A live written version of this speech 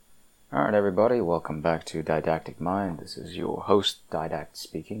Alright, everybody, welcome back to Didactic Mind. This is your host, Didact,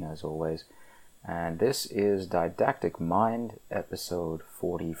 speaking, as always. And this is Didactic Mind, episode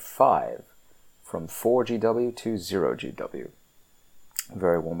 45, from 4GW to 0GW.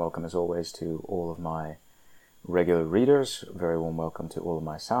 Very warm welcome, as always, to all of my regular readers. Very warm welcome to all of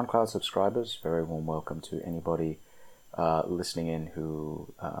my SoundCloud subscribers. Very warm welcome to anybody listening in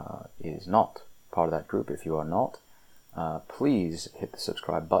who is not part of that group. If you are not, please hit the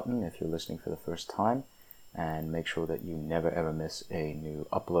subscribe button if you're listening for the first time, and make sure that you never ever miss a new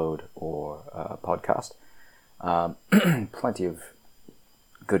upload or podcast. Plenty of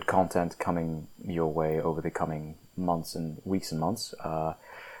good content coming your way over the coming months and weeks and months.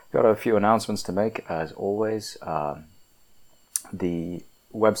 Got a few announcements to make, as always. The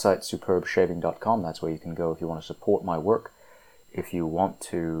website superbshaving.com, that's where you can go if you want to support my work. If you want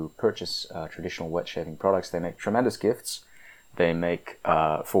to purchase traditional wet shaving products, they make tremendous gifts. They make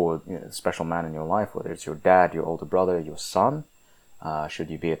for a special man in your life, whether it's your dad, your older brother, your son, should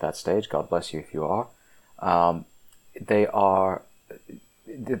you be at that stage. God bless you if you are. They are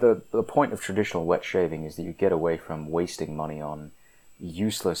the point of traditional wet shaving is that you get away from wasting money on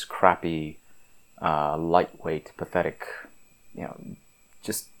useless, crappy, lightweight, pathetic,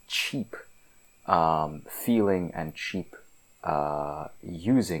 just cheap feeling and cheap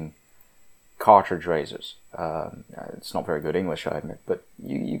using cartridge razors. It's not very good English, I admit, but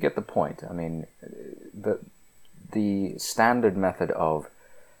you get the point. I mean, the standard method of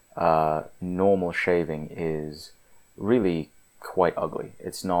normal shaving is really quite ugly.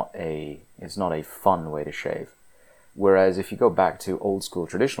 It's not a fun way to shave. Whereas if you go back to old school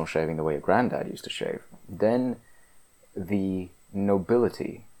traditional shaving, the way your granddad used to shave, then the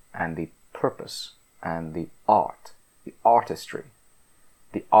nobility and the purpose and the art, the artistry,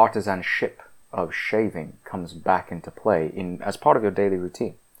 the artisanship of shaving comes back into play as part of your daily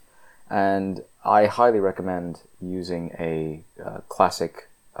routine. And I highly recommend using a classic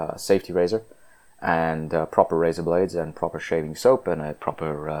safety razor and proper razor blades and proper shaving soap and a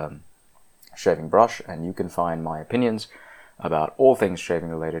proper shaving brush, and you can find my opinions about all things shaving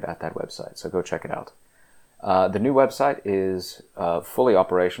related at that website, so go check it out. The new website is fully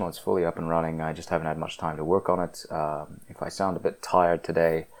operational. It's fully up and running. I just haven't had much time to work on it. If I sound a bit tired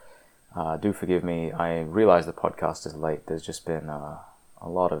today, do forgive me. I realize the podcast is late. There's just been a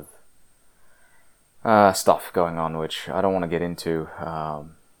lot of stuff going on, which I don't want to get into.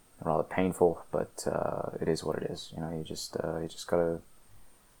 Rather painful, but it is what it is. You just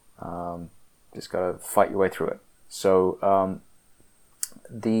gotta fight your way through it. So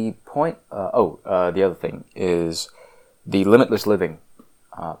the point. The other thing is the Limitless Living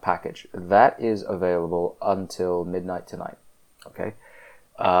package that is available until midnight tonight. Okay.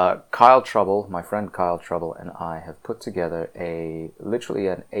 Kyle Trouble, my friend Kyle Trouble, and I have put together literally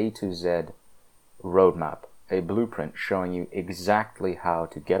an A to Z roadmap, a blueprint showing you exactly how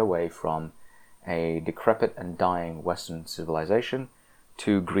to get away from a decrepit and dying Western civilization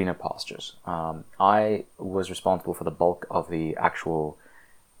to greener pastures. I was responsible for the bulk of the actual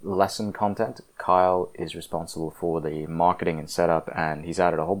lesson content. Kyle is responsible for the marketing and setup, and he's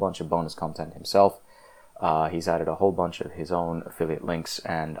added a whole bunch of bonus content himself. He's added a whole bunch of his own affiliate links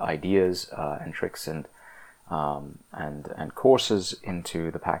and ideas and tricks and courses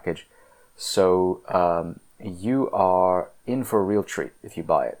into the package. So you are in for a real treat if you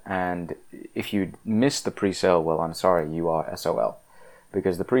buy it. And if you missed the pre-sale, well, I'm sorry, you are SOL.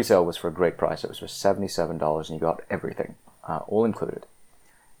 Because the pre-sale was for a great price. It was for $77 and you got everything, all included.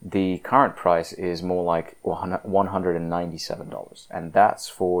 The current price is more like $197, and that's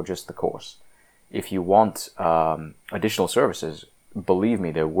for just the course. If you want additional services, believe me,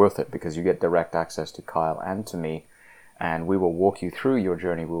 they're worth it, because you get direct access to Kyle and to me, and we will walk you through your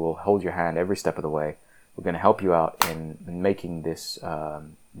journey. We will hold your hand every step of the way. We're going to help you out in making this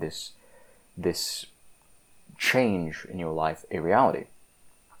change in your life a reality.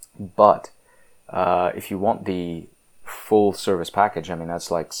 But if you want the full service package, I mean, that's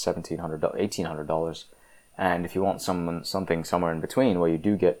like $1,700, $1,800. And if you want something somewhere in between where you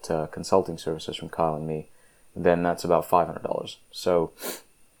do get consulting services from Kyle and me, then that's about $500. So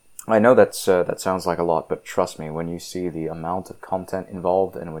I know that sounds like a lot, but trust me, when you see the amount of content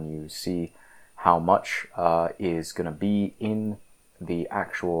involved and when you see how much is going to be in the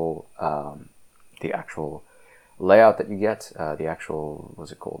actual layout that you get, the actual,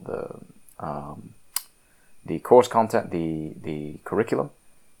 what's it called, the course content, the curriculum,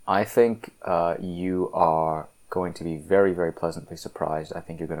 I think you are going to be very, very pleasantly surprised. I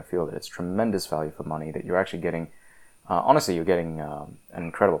think you're going to feel that it's tremendous value for money, that you're actually getting, honestly, you're getting an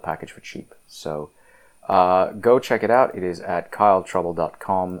incredible package for cheap. So Go check it out. It is at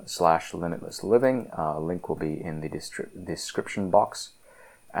kyletrouble.com/limitlessliving. Link will be in the description box,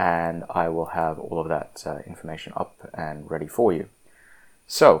 and I will have all of that information up and ready for you.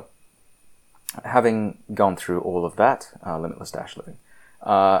 So, having gone through all of that, limitless-living,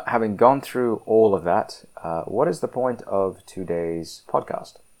 having gone through all of that, what is the point of today's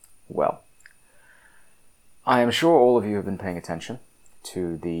podcast? Well, I am sure all of you have been paying attention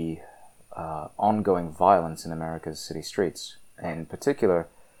to the ongoing violence in America's city streets. In particular,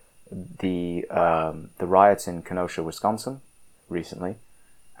 the riots in Kenosha, Wisconsin, recently,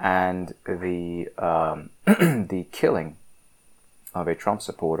 and the the killing of a Trump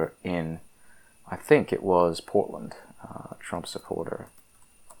supporter in, I think it was Portland. Trump supporter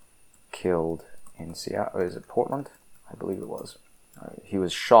killed in Seattle. Is it Portland? I believe it was. He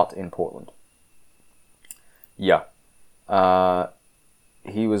was shot in Portland. Yeah.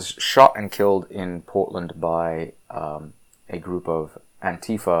 He was shot and killed in Portland by a group of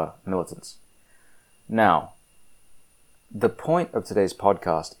Antifa militants. Now, the point of today's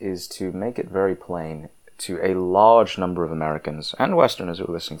podcast is to make it very plain to a large number of Americans, and Westerners who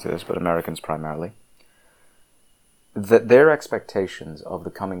are listening to this, but Americans primarily, that their expectations of the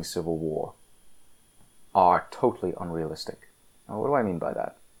coming civil war are totally unrealistic. Now, what do I mean by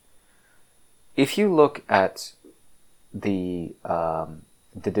that? If you look at the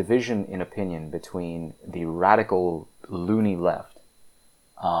division in opinion between the radical loony left,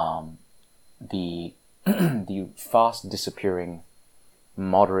 the the fast disappearing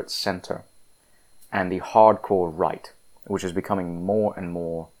moderate center, and the hardcore right, which is becoming more and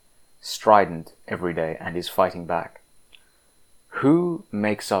more strident every day and is fighting back. Who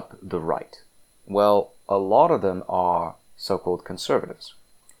makes up the right? Well, a lot of them are so-called conservatives.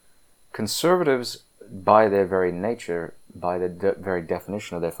 Conservatives, by their very nature, by the very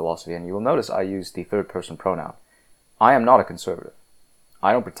definition of their philosophy, and you will notice I use the third-person pronoun. I am not a conservative.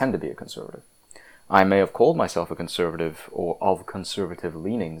 I don't pretend to be a conservative. I may have called myself a conservative or of conservative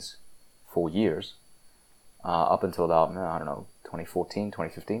leanings for years, up until about, 2014,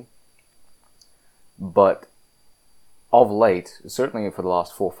 2015. But of late, certainly for the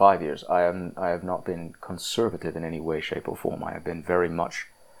last 4 or 5 years, I have not been conservative in any way, shape, or form. I have been very much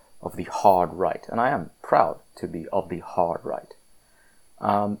of the hard right, and I am proud to be of the hard right.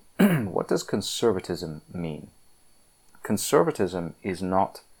 What does conservatism mean? Conservatism is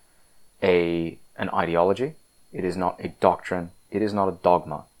not an ideology. It is not a doctrine. It is not a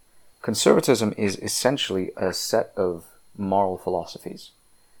dogma. Conservatism is essentially a set of moral philosophies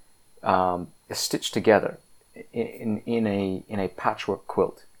stitched together in a patchwork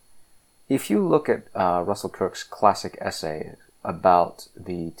quilt. If you look at Russell Kirk's classic essay about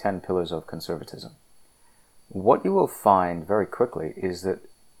the 10 pillars of conservatism, what you will find very quickly is that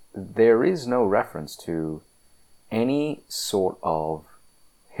there is no reference to any sort of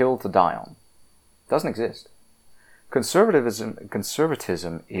hill to die on. It doesn't exist.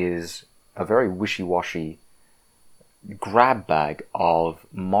 Conservatism is a very wishy-washy grab bag of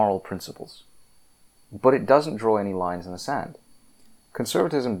moral principles, but it doesn't draw any lines in the sand.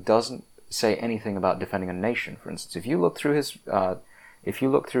 Conservatism doesn't say anything about defending a nation. For instance, if you look through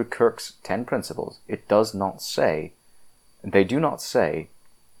Kirk's 10 principles, they do not say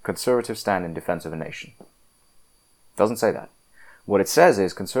conservatives stand in defense of a nation. It doesn't say that. What it says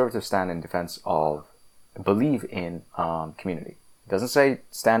is conservatives stand in defense of, believe in community. It doesn't say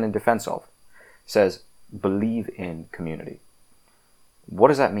stand in defense of. It says believe in community. What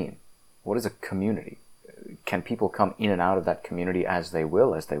does that mean? What is a community? Can people come in and out of that community as they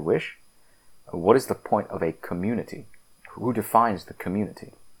will, as they wish? What is the point of a community? Who defines the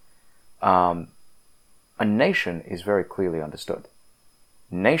community? A nation is very clearly understood.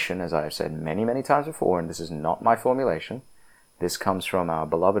 Nation, as I have said many, many times before, and this is not my formulation, this comes from our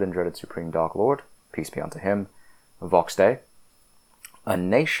beloved and dreaded Supreme Dark Lord, peace be unto him, Vox Dei. A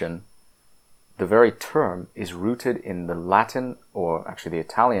nation, the very term, is rooted in the Latin, or actually the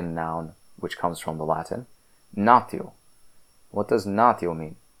Italian noun, which comes from the Latin, natio. What does natio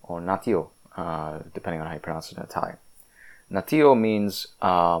mean? Or natio, depending on how you pronounce it in Italian. Natio means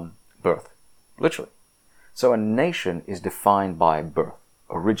birth, literally. So a nation is defined by birth.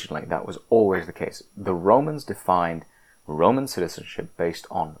 Originally, that was always the case. The Romans defined Roman citizenship based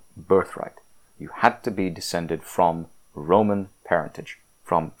on birthright. You had to be descended from Roman parentage,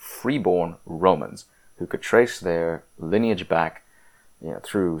 from freeborn Romans who could trace their lineage back,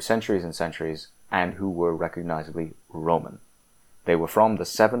 through centuries and centuries, and who were recognizably Roman. They were from the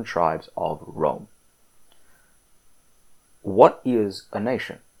 7 tribes of Rome. What is a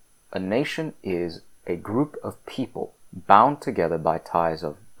nation? A nation is a group of people bound together by ties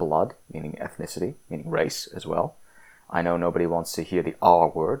of blood, meaning ethnicity, meaning race as well. I know nobody wants to hear the R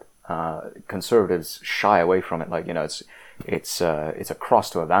word. Conservatives shy away from it, like, it's a cross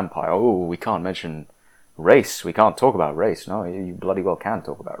to a vampire. Oh, we can't mention race. We can't talk about race. No, you bloody well can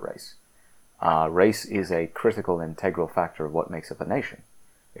talk about race. Race is a critical, integral factor of what makes up a nation.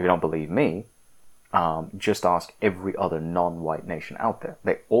 If you don't believe me, just ask every other non-white nation out there.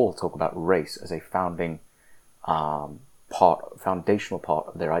 They all talk about race as a foundational part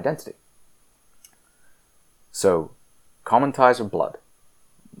of their identity. So, common ties of blood,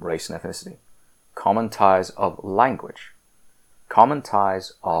 race and ethnicity. Common ties of language. Common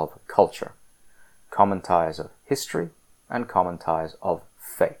ties of culture. Common ties of history. And common ties of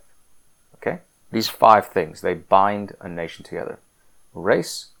faith. Okay? These 5 things, they bind a nation together.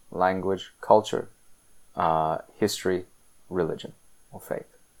 Race, language, culture, history, religion, or faith.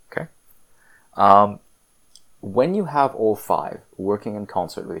 Okay? When you have all 5 working in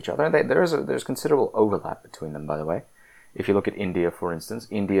concert with each other, and there's considerable overlap between them, by the way. If you look at India, for instance,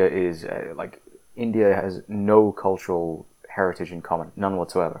 India has no cultural heritage in common, none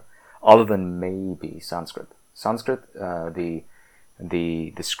whatsoever, other than maybe Sanskrit. Sanskrit, the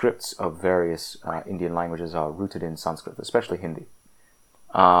scripts of various Indian languages are rooted in Sanskrit, especially Hindi.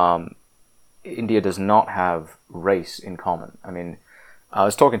 India does not have race in common. I mean, I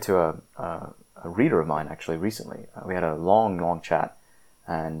was talking to a reader of mine actually recently. We had a long chat,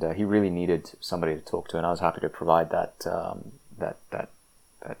 and he really needed somebody to talk to, and I was happy to provide that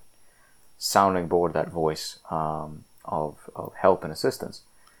sounding board, that voice of help and assistance.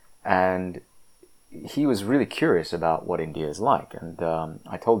 And he was really curious about what India is like, and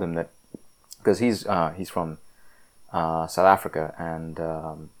I told him that because he's from South Africa, and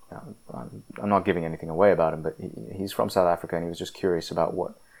I'm not giving anything away about him, but he's from South Africa, and he was just curious about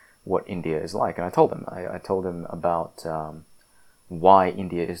what India is like. And I told him about why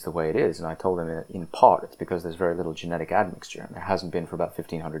India is the way it is, and I told him that in part it's because there's very little genetic admixture, and there hasn't been for about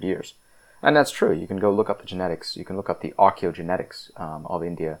 1,500 years. And that's true. You can go look up the genetics. You can look up the archaeogenetics of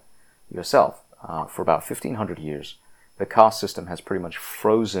India yourself. For about 1,500 years, the caste system has pretty much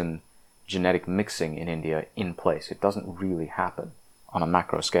frozen genetic mixing in India in place. It doesn't really happen on a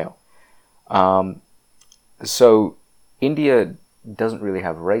macro scale. So India doesn't really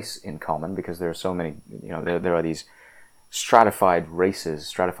have race in common because there are so many, there are these stratified races,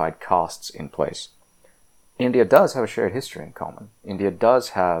 stratified castes in place. India does have a shared history in common. India does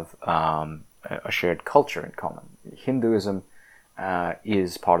have a shared culture in common. Hinduism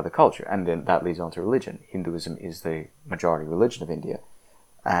is part of the culture, and then that leads on to religion. Hinduism is the majority religion of India,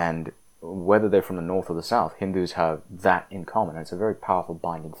 and whether they're from the north or the south, Hindus have that in common, and it's a very powerful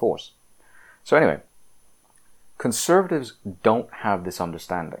binding force. So anyway, conservatives don't have this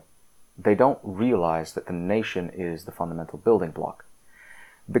understanding. They don't realize that the nation is the fundamental building block.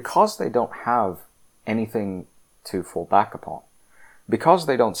 Because they don't have anything to fall back upon, because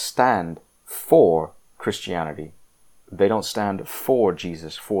they don't stand for Christianity, they don't stand for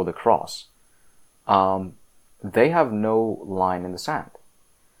Jesus, for the cross, they have no line in the sand.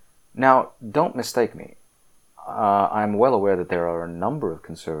 Now, don't mistake me. I'm well aware that there are a number of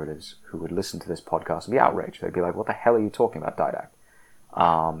conservatives who would listen to this podcast and be outraged. They'd be like, what the hell are you talking about, Didac?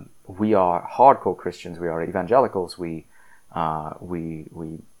 We are hardcore Christians. We are evangelicals. We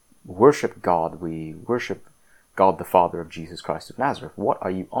worship God. We worship God the Father of Jesus Christ of Nazareth. What are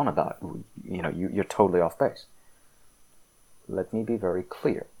you on about? You're totally off base. Let me be very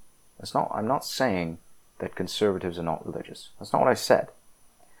clear. I'm not saying that conservatives are not religious. That's not what I said.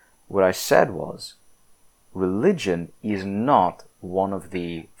 What I said was, religion is not one of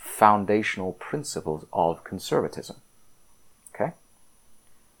the foundational principles of conservatism. Okay?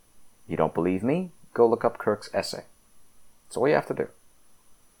 You don't believe me? Go look up Kirk's essay. That's all you have to do.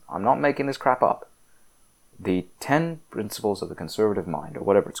 I'm not making this crap up. The 10 principles of the conservative mind, or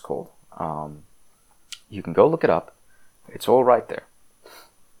whatever it's called, you can go look it up. It's all right there.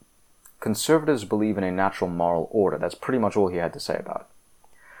 Conservatives believe in a natural moral order. That's pretty much all he had to say about it.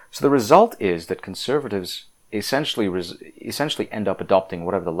 So the result is that conservatives essentially end up adopting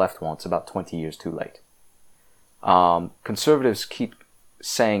whatever the left wants about 20 years too late. Conservatives keep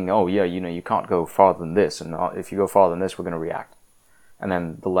saying, oh yeah, you can't go farther than this, and if you go farther than this, we're going to react. And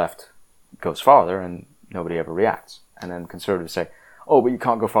then the left goes farther, and nobody ever reacts. And then conservatives say, oh, but you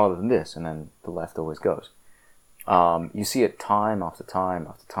can't go farther than this, and then the left always goes. You see it time after time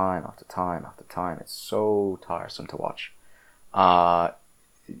after time after time after time. It's so tiresome to watch.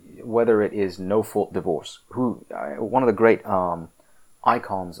 Whether it is no-fault divorce, one of the great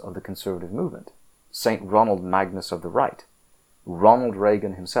icons of the conservative movement, Saint Ronald Magnus of the Right, Ronald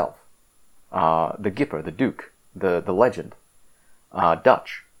Reagan himself, the Gipper, the Duke, the legend,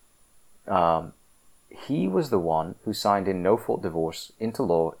 Dutch, he was the one who signed in no-fault divorce into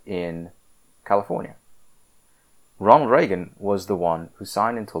law in California. Ronald Reagan was the one who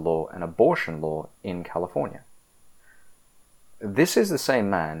signed into law an abortion law in California. This is the same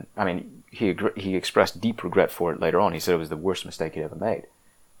man. I mean, he expressed deep regret for it later on. He said it was the worst mistake he'd ever made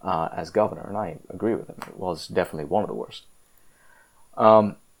as governor, and I agree with him. It was definitely one of the worst.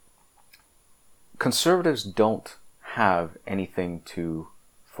 Conservatives don't have anything to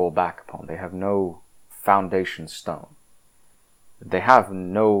fall back upon. They have no foundation stone. They have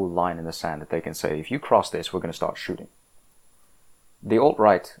no line in the sand that they can say, if you cross this, we're going to start shooting. The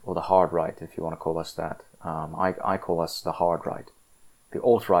alt-right, or the hard right, if you want to call us that, I call us the hard right. The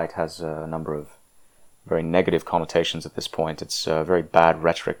alt-right has a number of very negative connotations at this point. It's very bad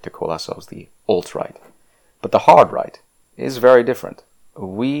rhetoric to call ourselves the alt-right. But the hard right is very different.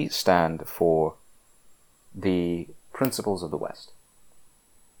 We stand for the principles of the West.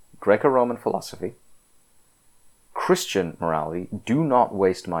 Greco-Roman philosophy, Christian morality. Do not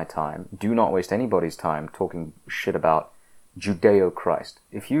waste my time. Do not waste anybody's time talking shit about Judeo-Christ.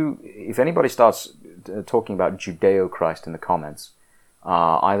 If anybody starts talking about Judeo-Christ in the comments,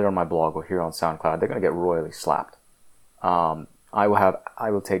 either on my blog or here on SoundCloud, they're going to get royally slapped. I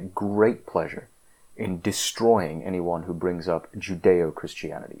will take great pleasure in destroying anyone who brings up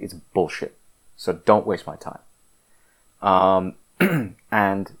Judeo-Christianity. It's bullshit. So don't waste my time.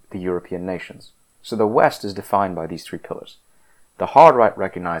 And the European nations. So the West is defined by these three pillars. The hard right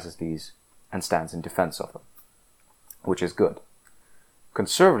recognizes these and stands in defense of them, which is good.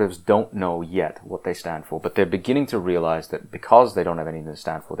 Conservatives don't know yet what they stand for, but they're beginning to realize that because they don't have anything to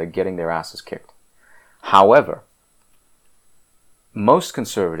stand for, they're getting their asses kicked. However, most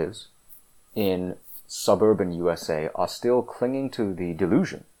conservatives in suburban USA are still clinging to the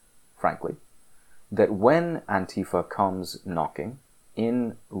delusion, frankly, that when Antifa comes knocking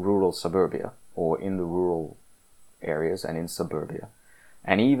in rural suburbia, or in the rural areas and in suburbia,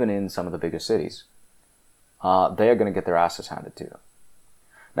 and even in some of the bigger cities, they are going to get their asses handed to them.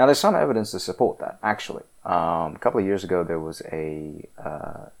 Now, there's some evidence to support that, actually. A couple of years ago, there was a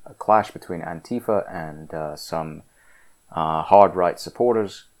clash between Antifa and some hard right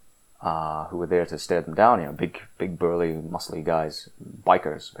supporters who were there to stare them down. Big burly, muscly guys,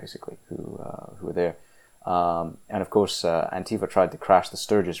 bikers, basically, who were there. And of course, Antifa tried to crash the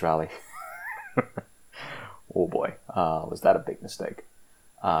Sturgis rally. Oh boy, was that a big mistake.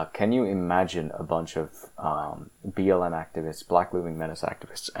 Can you imagine a bunch of BLM activists, Black Living Menace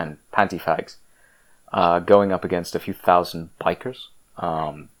activists, and panty-fags going up against a few thousand bikers?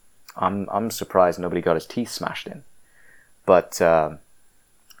 I'm surprised nobody got his teeth smashed in. But at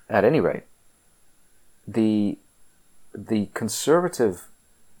any rate, the conservative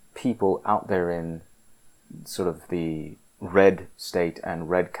people out there in sort of the red state and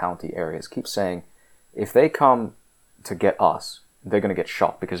red county areas keep saying, if they come to get us, they're going to get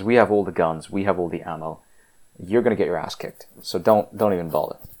shot because we have all the guns, we have all the ammo. You're going to get your ass kicked. So don't even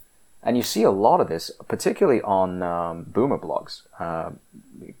bother. And you see a lot of this, particularly on boomer blogs.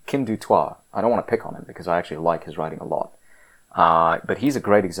 Kim Dutoit, I don't want to pick on him because I actually like his writing a lot. But he's a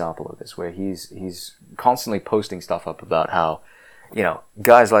great example of this, where he's constantly posting stuff up about how,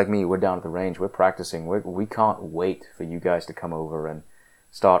 guys like me, we're down at the range, we're practicing, we can't wait for you guys to come over and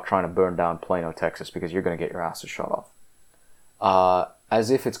start trying to burn down Plano, Texas, because you're going to get your asses shot off. As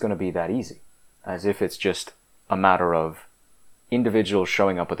if it's going to be that easy. As if it's just a matter of individuals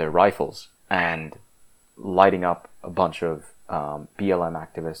showing up with their rifles and lighting up a bunch of BLM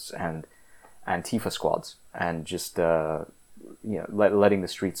activists and Antifa squads and just letting the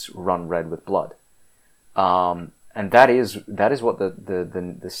streets run red with blood. And that is what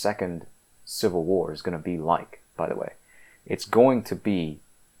the second Civil War is going to be like, by the way. It's going to be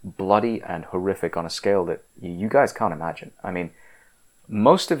bloody and horrific on a scale that you guys can't imagine. I mean,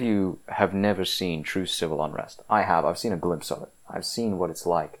 most of you have never seen true civil unrest. I have. I've seen a glimpse of it. I've seen what it's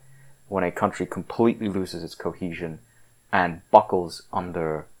like when a country completely loses its cohesion and buckles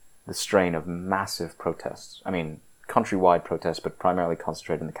under the strain of massive protests. I mean, countrywide protests, but primarily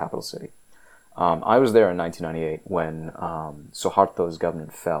concentrated in the capital city. I was there in 1998 when Suharto's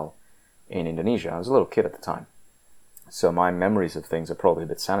government fell in Indonesia. I was a little kid at the time. So my memories of things are probably a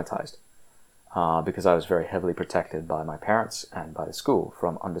bit sanitized because I was very heavily protected by my parents and by the school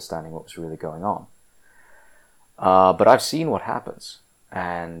from understanding what was really going on. But I've seen what happens,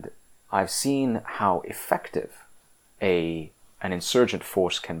 and I've seen how effective an insurgent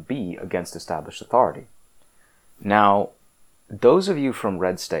force can be against established authority. Now, those of you from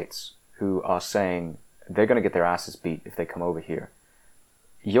red states who are saying they're going to get their asses beat if they come over here,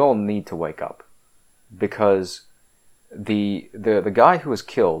 you'll need to wake up, because the guy who was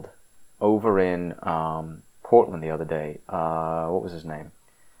killed over in Portland the other day. What was his name?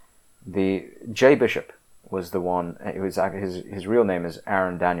 The Jay Bishop was the one. It was his real name is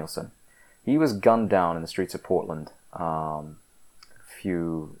Aaron Danielson. He was gunned down in the streets of Portland a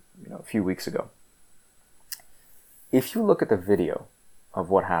few weeks ago. If you look at the video of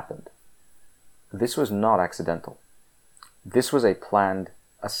what happened, this was not accidental. This was a planned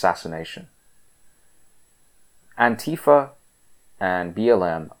assassination. Antifa and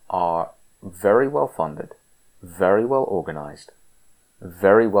BLM are very well funded, very well organized,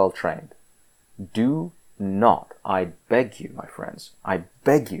 very well trained. Do not, I beg you, my friends, I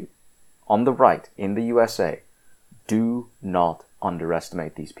beg you, on the right, in the USA, do not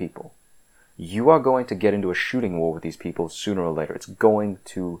underestimate these people. You are going to get into a shooting war with these people sooner or later. It's going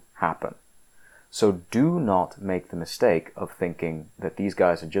to happen. So do not make the mistake of thinking that these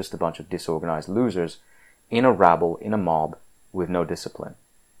guys are just a bunch of disorganized losers in a rabble, in a mob, with no discipline.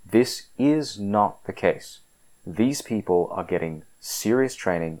 This is not the case. These people are getting serious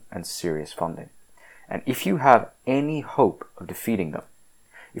training and serious funding. And if you have any hope of defeating them,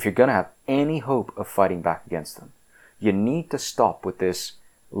 if you're going to have any hope of fighting back against them, you need to stop with this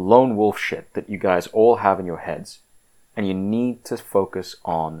lone wolf shit that you guys all have in your heads. And you need to focus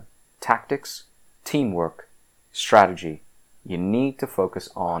on tactics, teamwork, strategy. You need to focus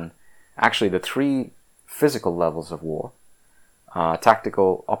on actually the three physical levels of war,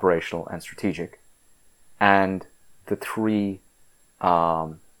 tactical, operational, and strategic, and the three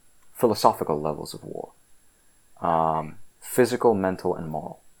philosophical levels of war, physical, mental, and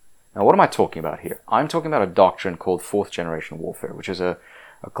moral. Now, what am I talking about here? I'm talking about a doctrine called fourth generation warfare, which is a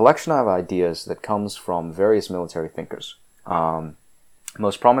collection of ideas that comes from various military thinkers.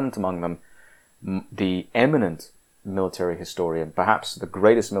 Most prominent among them, the eminent military historian, perhaps the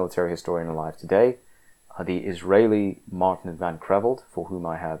greatest military historian alive today, the Israeli Martin Van Creveld, for whom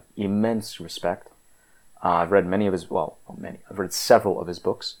I have immense respect. I've read I've read several of his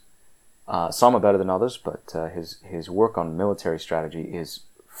books. Some are better than others, but his work on military strategy is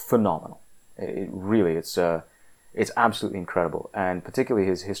phenomenal. It's absolutely incredible, and particularly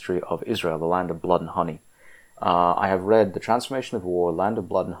his history of Israel, the land of blood and honey. I have read The Transformation of War, Land of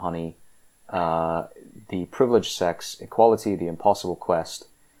Blood and Honey, The Privileged Sex, Equality, The Impossible Quest,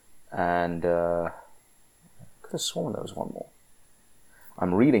 and I could have sworn there was one more.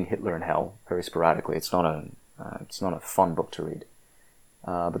 I'm reading Hitler in Hell very sporadically. It's not a fun book to read,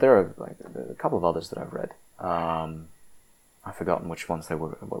 but there are a couple of others that I've read. I've forgotten which ones they were,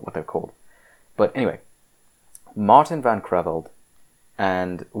 what they're called. But anyway, Martin Van Creveld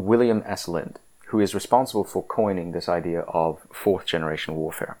and William S. Lind, who is responsible for coining this idea of fourth generation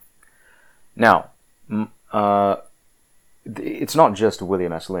warfare. Now, it's not just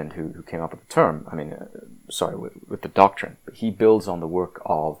William S. Lind who came up with the term. With the doctrine. But he builds on the work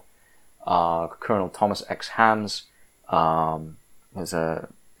of Colonel Thomas X. Hams. There's a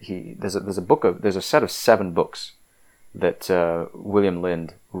set of 7 books that William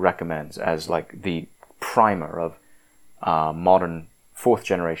Lind recommends as like the primer of modern fourth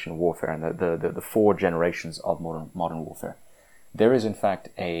generation warfare and the 4 generations of modern warfare. There is in fact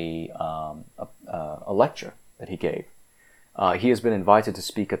a lecture that he gave. He has been invited to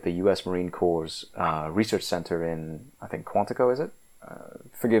speak at the U.S. Marine Corps Research Center in, I think, Quantico, is it?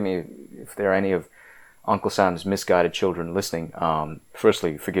 Forgive me if there are any of Uncle Sam's misguided children listening.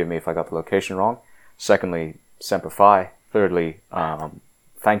 Firstly, forgive me if I got the location wrong. Secondly, Semper Fi. Thirdly,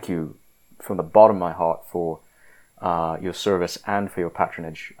 thank you from the bottom of my heart for your service and for your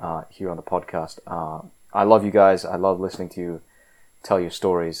patronage here on the podcast. I love you guys. I love listening to you tell your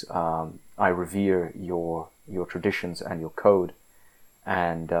stories. I revere your traditions and your code,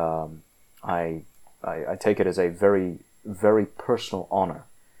 and I take it as a very, very personal honor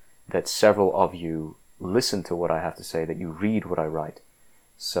that several of you listen to what I have to say, that you read what I write.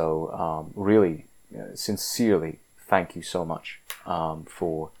 So really, sincerely, thank you so much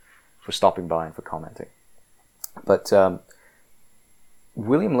for stopping by and for commenting. But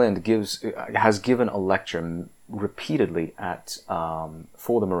William Lind has given a lecture repeatedly at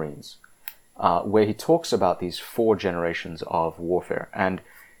for the Marines, where he talks about these 4 generations of warfare, and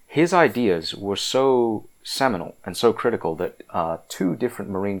his ideas were so seminal and so critical that 2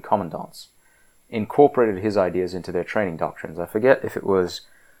 different Marine commandants incorporated his ideas into their training doctrines. I forget if it was,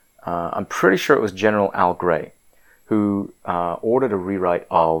 I'm pretty sure it was General Al Gray, who ordered a rewrite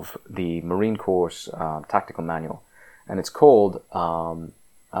of the Marine Corps tactical manual, and it's called,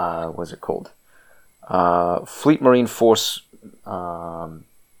 what's it called? Fleet Marine Force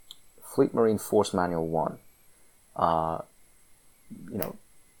Manual 1.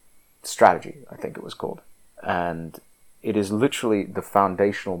 Strategy, I think it was called. And it is literally the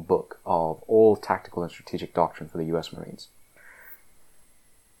foundational book of all tactical and strategic doctrine for the U.S. Marines.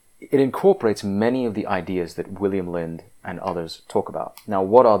 It incorporates many of the ideas that William Lind and others talk about. Now,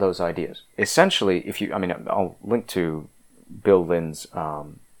 what are those ideas? Essentially, I'll link to Bill Lind's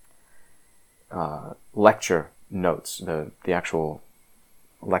lecture notes, the actual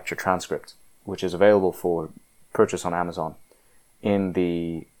lecture transcript, which is available for purchase on Amazon in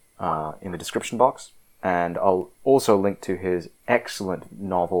the description box. And I'll also link to his excellent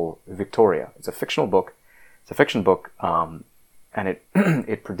novel Victoria. It's a fictional book. It's a fiction book, and it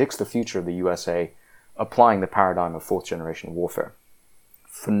it predicts the future of the USA, applying the paradigm of fourth generation warfare.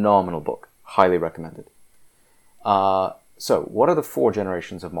 Phenomenal book, highly recommended. So, what are the four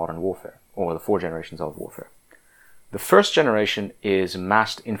generations of modern warfare, or the four generations of warfare? The first generation is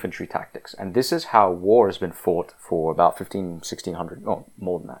massed infantry tactics, and this is how war has been fought for about 1600, oh,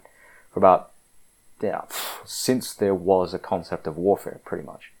 more than that, for about, since there was a concept of warfare, pretty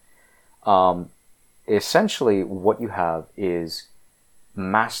much. Essentially, what you have is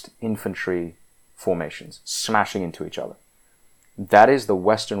massed infantry formations smashing into each other. That is the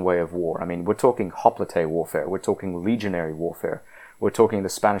Western way of war. I mean, we're talking hoplite warfare, we're talking legionary warfare, we're talking the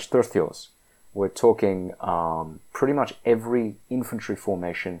Spanish tercios, we're talking pretty much every infantry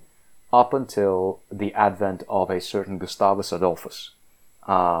formation up until the advent of a certain Gustavus Adolphus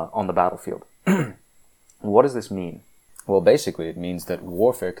on the battlefield. What does this mean? Well, basically, it means that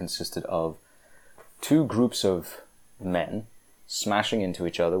warfare consisted of two groups of men smashing into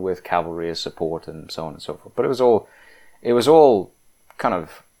each other with cavalry as support and so on and so forth. But it was all kind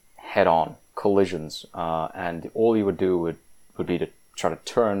of head-on collisions, and all you would do would be to try to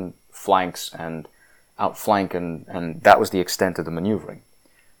turn flanks and outflank, and that was the extent of the maneuvering.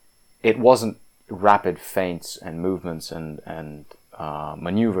 It wasn't rapid feints and movements and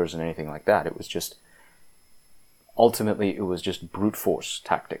maneuvers and anything like that. It was just, ultimately, it was just brute force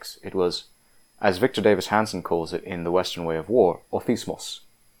tactics. It was, as Victor Davis Hanson calls it in the Western way of war, othismos,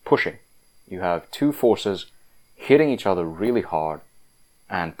 pushing. You have two forces hitting each other really hard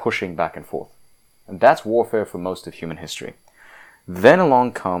and pushing back and forth. And that's warfare for most of human history. Then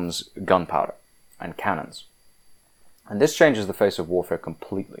along comes gunpowder and cannons. And this changes the face of warfare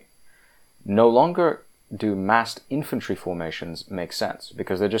completely. No longer do massed infantry formations make sense,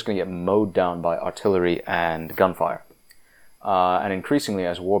 because they're just going to get mowed down by artillery and gunfire. And increasingly,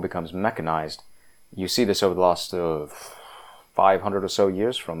 as war becomes mechanized, you see this over the last 500 or so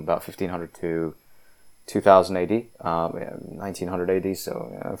years, from about 1500 to 2000 AD, 1900 AD,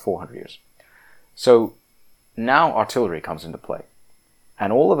 so 400 years. So now artillery comes into play.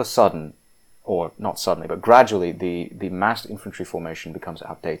 And all of a sudden, or not suddenly, but gradually, the massed infantry formation becomes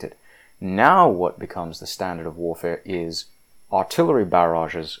outdated. Now what becomes the standard of warfare is artillery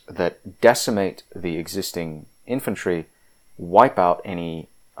barrages that decimate the existing infantry, wipe out any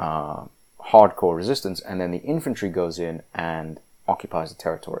hardcore resistance, and then the infantry goes in and occupies the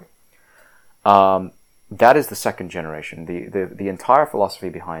territory. That is the second generation. The entire philosophy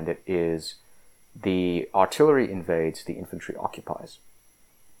behind it is the artillery invades, the infantry occupies.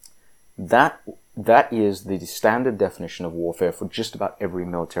 That is the standard definition of warfare for just about every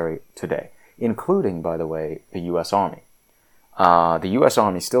military today, including, by the way, the U.S. Army. The U.S.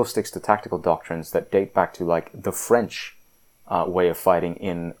 Army still sticks to tactical doctrines that date back to, like, the French way of fighting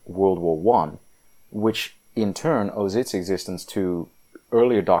in World War I, which in turn owes its existence to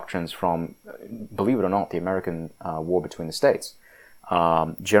earlier doctrines from, believe it or not, the American War between the States.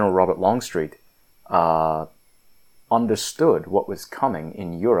 General Robert Longstreet understood what was coming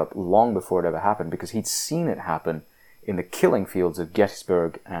in Europe long before it ever happened, because he'd seen it happen in the killing fields of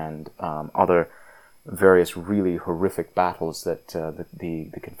Gettysburg and other various really horrific battles that the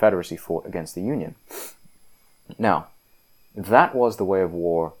Confederacy fought against the Union. Now, that was the way of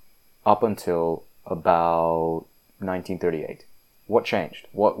war up until about 1938. What changed?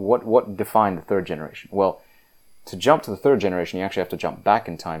 What defined the third generation? Well, to jump to the third generation, you actually have to jump back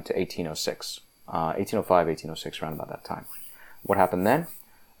in time to 1806. 1805, 1806, around about that time. What happened then?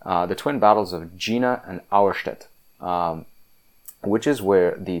 The twin battles of Jena and Auerstedt, which is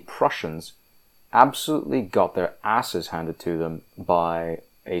where the Prussians absolutely got their asses handed to them by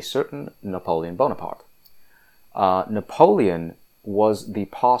a certain Napoleon Bonaparte. Napoleon was the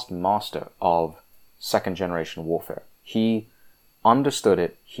past master of second-generation warfare. He understood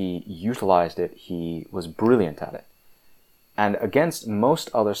it, he utilized it, he was brilliant at it. And against most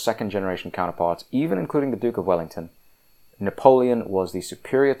other second-generation counterparts, even including the Duke of Wellington, Napoleon was the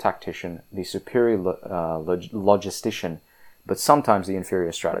superior tactician, the superior logistician, but sometimes the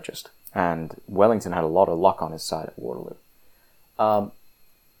inferior strategist. And Wellington had a lot of luck on his side at Waterloo.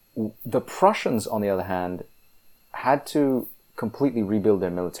 The Prussians, on the other hand, had to completely rebuild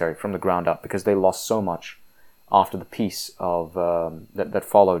their military from the ground up because they lost so much after the peace of that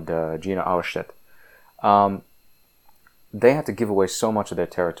followed Jena Auerstedt. They had to give away so much of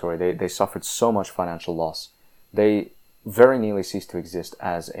their territory. They suffered so much financial loss. They very nearly ceased to exist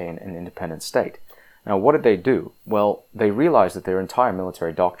as an independent state. Now, what did they do? Well, they realized that their entire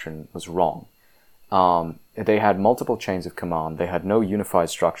military doctrine was wrong. They had multiple chains of command. They had no unified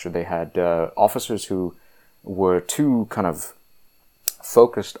structure. They had officers who were too kind of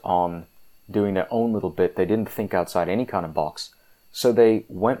focused on doing their own little bit. They didn't think outside any kind of box. So they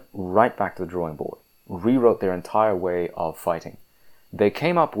went right back to the drawing board, rewrote their entire way of fighting. They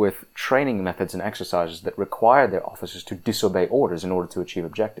came up with training methods and exercises that required their officers to disobey orders in order to achieve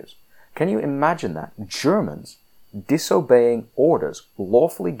objectives. Can you imagine that? Germans disobeying orders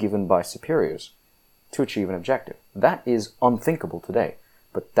lawfully given by superiors to achieve an objective. That is unthinkable today.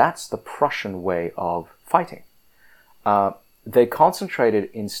 But that's the Prussian way of fighting. They concentrated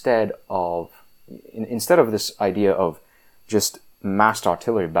instead of this idea of just massed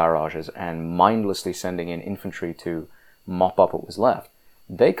artillery barrages and mindlessly sending in infantry to mop up what was left.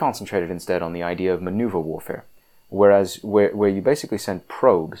 They concentrated instead on the idea of maneuver warfare, where you basically send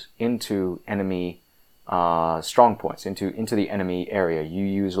probes into enemy strong points, into the enemy area. You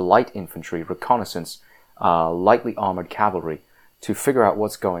use light infantry, reconnaissance, lightly armored cavalry to figure out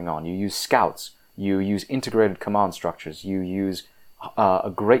what's going on. You use scouts. You use integrated command structures. You use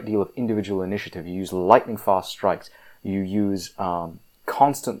a great deal of individual initiative. You use lightning-fast strikes. You use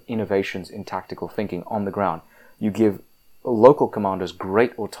constant innovations in tactical thinking on the ground. You give local commanders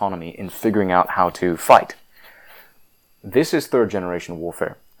great autonomy in figuring out how to fight. This is third-generation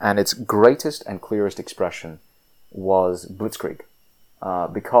warfare, and its greatest and clearest expression was Blitzkrieg,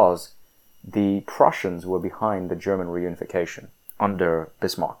 because the Prussians were behind the German reunification under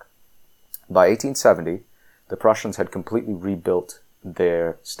Bismarck. By 1870, the Prussians had completely rebuilt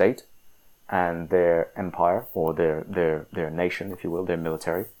their state and their empire, or their nation, if you will, their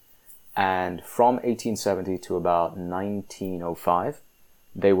military. And from 1870 to about 1905,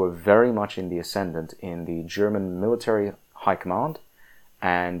 they were very much in the ascendant in the German military high command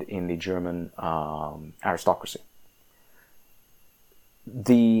and in the German aristocracy.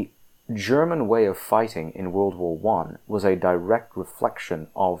 The German way of fighting in World War I was a direct reflection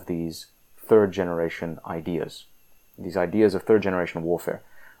of these third-generation ideas, these ideas of third-generation warfare,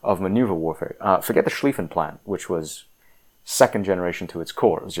 of maneuver warfare. Forget the Schlieffen Plan, which was second generation to its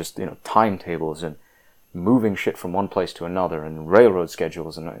core. It was just, timetables and moving shit from one place to another and railroad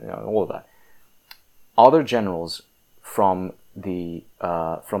schedules and all of that. Other generals from the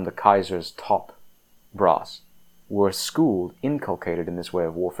Kaiser's top brass were schooled, inculcated in this way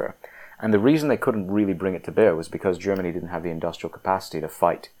of warfare. And the reason they couldn't really bring it to bear was because Germany didn't have the industrial capacity to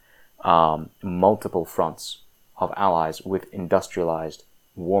fight multiple fronts of allies with industrialized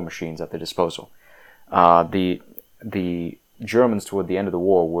war machines at their disposal. The Germans toward the end of the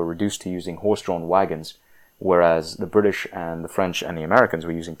war were reduced to using horse-drawn wagons, whereas the British and the French and the Americans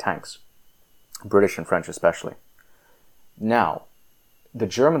were using tanks. British and French especially. Now, the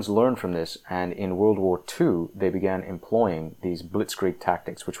Germans learned from this, and in World War II, they began employing these blitzkrieg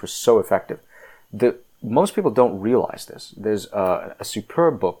tactics, which were so effective. Most people don't realize this. There's a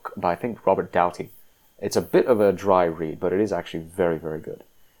superb book by, I think, Robert Doughty. It's a bit of a dry read, but it is actually very, very good.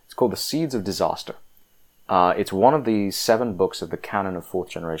 It's called The Seeds of Disaster. It's one of the 7 books of the canon of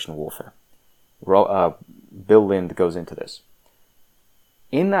fourth-generation warfare. Bill Lind goes into this.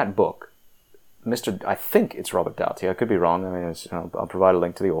 In that book, I think it's Robert Doughty. I could be wrong. I mean, I'll provide a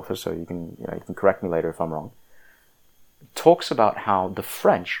link to the author, so you can correct me later if I'm wrong. Talks about how the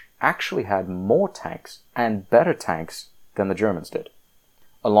French actually had more tanks and better tanks than the Germans did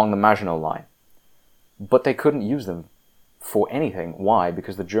along the Maginot Line, but they couldn't use them for anything. Why?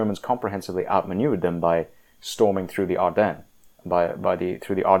 Because the Germans comprehensively outmaneuvered them by storming through the Ardennes,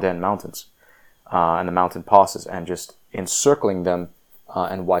 through the Ardennes mountains and the mountain passes, and just encircling them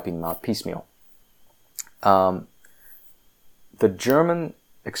and wiping them out piecemeal. The German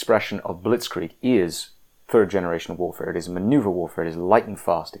expression of blitzkrieg is third-generation warfare. It is maneuver warfare. It is lightning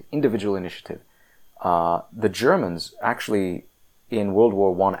fast, individual initiative. The Germans actually, in World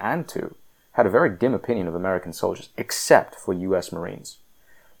War I and II, had a very dim opinion of American soldiers, except for U.S. Marines.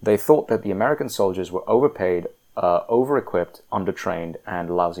 They thought that the American soldiers were overpaid, over-equipped, undertrained, and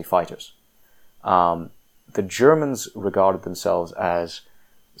lousy fighters. The Germans regarded themselves as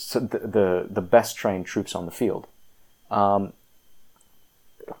the best trained troops on the field.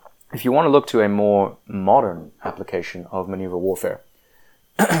 If you want to look to a more modern application of maneuver warfare,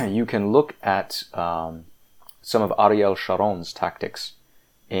 you can look at some of Ariel Sharon's tactics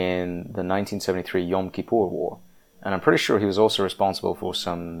in the 1973 Yom Kippur War. And I'm pretty sure he was also responsible for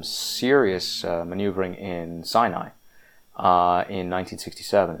some serious maneuvering in Sinai in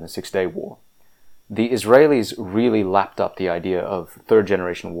 1967, in the Six-Day War. The Israelis really lapped up the idea of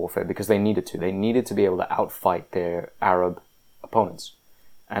third-generation warfare because they needed to. They needed to be able to outfight their Arab opponents.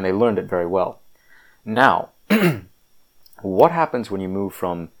 And they learned it very well. Now, what happens when you move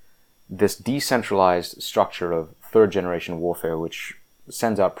from this decentralized structure of third-generation warfare, which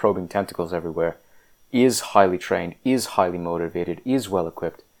sends out probing tentacles everywhere, is highly trained, is highly motivated, is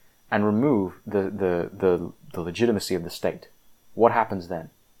well-equipped, and remove the legitimacy of the state? What happens then?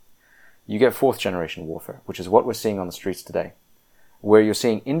 You get fourth-generation warfare, which is what we're seeing on the streets today, where you're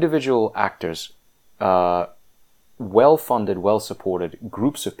seeing individual actors, well-funded, well-supported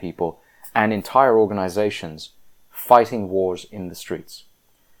groups of people, and entire organizations fighting wars in the streets.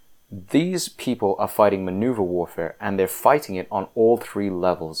 These people are fighting maneuver warfare, and they're fighting it on all three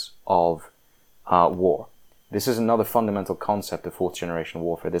levels of war. This is another fundamental concept of fourth-generation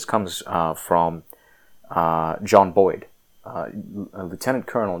warfare. This comes from John Boyd, Lieutenant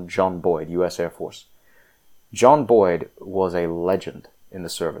Colonel John Boyd, U.S. Air Force. John Boyd was a legend in the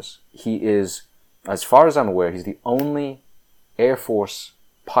service. He is, as far as I'm aware, he's the only Air Force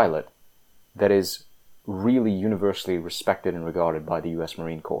pilot that is really universally respected and regarded by the U.S.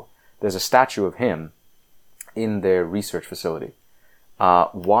 Marine Corps. There's a statue of him in their research facility.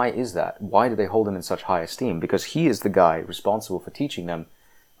 Why is that? Why do they hold him in such high esteem? Because he is the guy responsible for teaching them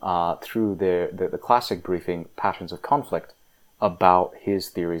through the classic briefing, Patterns of Conflict, about his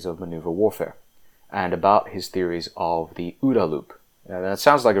theories of maneuver warfare and about his theories of the OODA loop. Now, that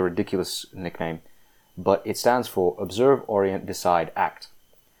sounds like a ridiculous nickname, but it stands for Observe, Orient, Decide, Act.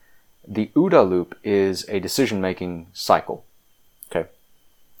 The OODA loop is a decision-making cycle. Okay,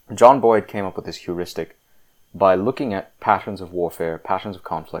 John Boyd came up with this heuristic by looking at patterns of warfare, patterns of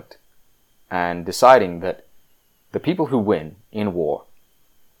conflict, and deciding that the people who win in war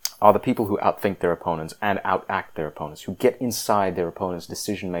are the people who outthink their opponents and outact their opponents, who get inside their opponent's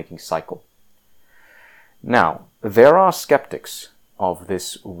decision-making cycle. Now, there are skeptics of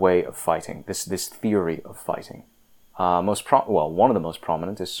this way of fighting, this theory of fighting. One of the most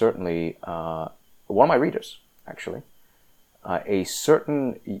prominent is certainly one of my readers, actually. A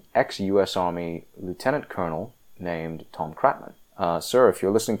certain ex-U.S. Army lieutenant colonel named Tom Kratman. Sir, if you're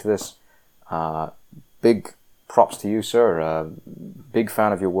listening to this, big props to you, sir. Big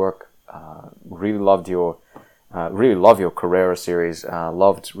fan of your work. Really love your Carrera series.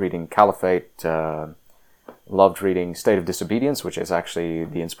 Loved reading Caliphate. Loved reading State of Disobedience, which is actually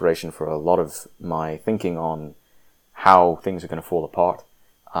the inspiration for a lot of my thinking on how things are going to fall apart.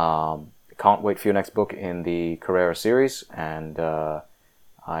 Can't wait for your next book in the Carrera series, and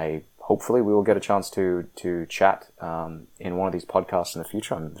hopefully we will get a chance to chat in one of these podcasts in the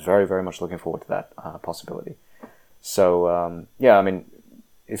future. I'm very, very much looking forward to that possibility. So yeah, I mean,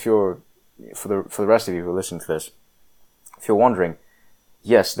 if you're for the rest of you who are listening to this, if you're wondering,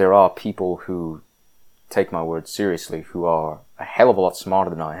 yes, there are people who take my words seriously, who are a hell of a lot smarter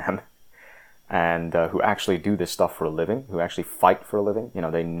than I am, and who actually do this stuff for a living, who actually fight for a living. You know,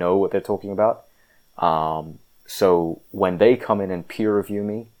 they know what they're talking about. So when they come in and peer review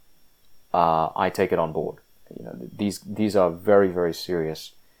me, I take it on board. You know, these are very, very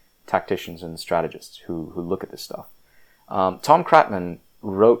serious tacticians and strategists who look at this stuff. Tom Kratman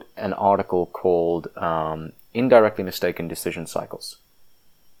wrote an article called Indirectly Mistaken Decision Cycles.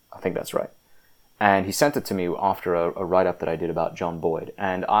 I think that's right. And he sent it to me after a write-up that I did about John Boyd.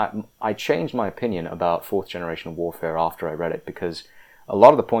 And I changed my opinion about fourth-generation warfare after I read it, because a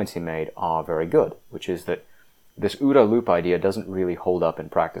lot of the points he made are very good, which is that this OODA loop idea doesn't really hold up in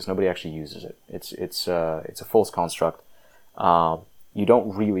practice. Nobody actually uses it. It's a false construct. You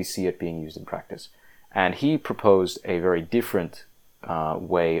don't really see it being used in practice. And he proposed a very different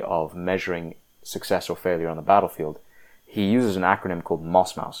way of measuring success or failure on the battlefield. He uses an acronym called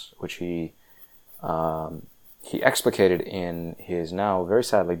MOSMOUS, which he explicated in his now very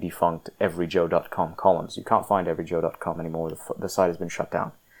sadly defunct everyjoe.com columns. You can't find everyjoe.com anymore. The site has been shut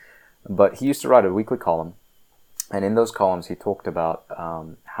down. But he used to write a weekly column, and in those columns he talked about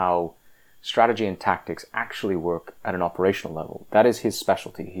how strategy and tactics actually work at an operational level. That is his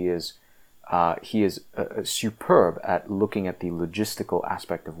specialty. He is superb at looking at the logistical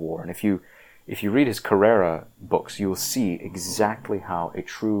aspect of war. And if you read his Carrera books, you will see exactly how a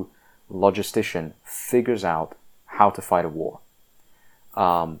true logistician figures out how to fight a war.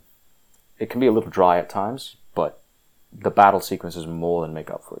 It can be a little dry at times, but the battle sequences more than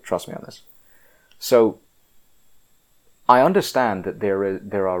make up for it. Trust me on this. So I understand that there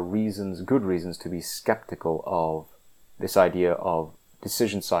are good reasons to be skeptical of this idea of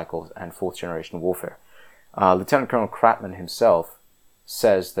decision cycles and fourth generation warfare. Lieutenant Colonel Kratman himself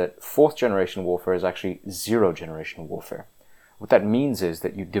says that fourth generation warfare is actually zero generation warfare. What that means is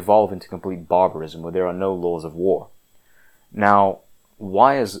that you devolve into complete barbarism where there are no laws of war. Now,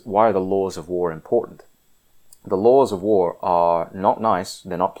 why are the laws of war important? The laws of war are not nice,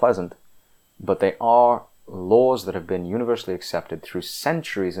 they're not pleasant, but they are laws that have been universally accepted through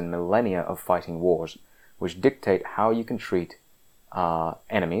centuries and millennia of fighting wars, which dictate how you can treat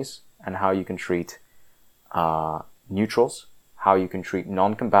enemies and how you can treat neutrals, how you can treat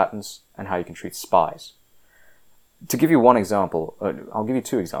non-combatants, and how you can treat spies. To give you one example, I'll give you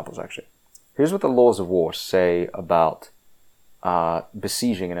two examples actually. Here's what the laws of war say about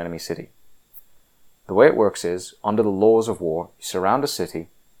besieging an enemy city. The way it works is, under the laws of war, you surround a city,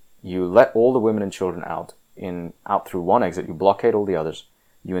 you let all the women and children out through one exit, you blockade all the others,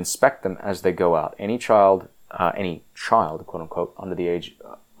 you inspect them as they go out. Any child, quote unquote, under the age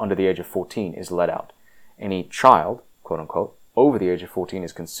of 14 is let out. Any child, quote unquote, over the age of 14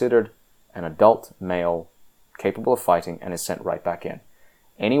 is considered an adult male capable of fighting and is sent right back in.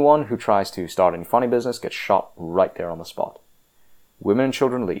 Anyone who tries to start any funny business gets shot right there on the spot. Women and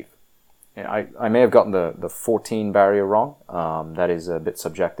children leave. And I may have gotten the 14 barrier wrong. That is a bit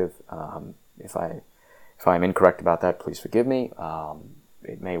subjective. If I'm incorrect about that, please forgive me.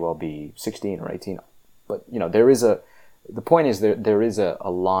 It may well be 16 or 18. But, the point is there is a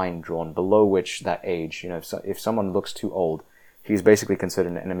line drawn below which that age, if someone looks too old, he's basically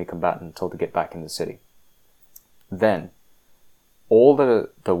considered an enemy combatant until to get back in the city. Then, all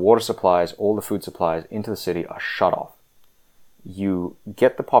the water supplies, all the food supplies into the city are shut off. You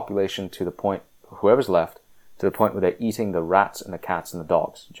get the population to the point, whoever's left, to the point where they're eating the rats and the cats and the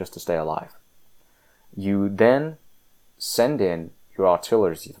dogs just to stay alive. You then send in your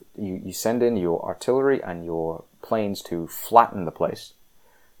artillery. You send in your artillery and your planes to flatten the place.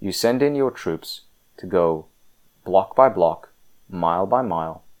 You send in your troops to go block by block, mile by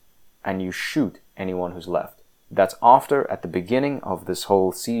mile, and you shoot anyone who's left. That's after, at the beginning of this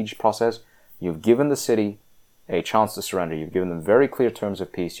whole siege process, you've given the city a chance to surrender. You've given them very clear terms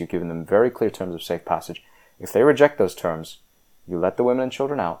of peace. You've given them very clear terms of safe passage. If they reject those terms, you let the women and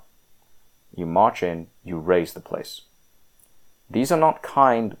children out. You march in. You raze the place. These are not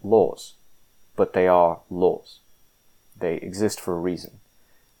kind laws, but they are laws. They exist for a reason.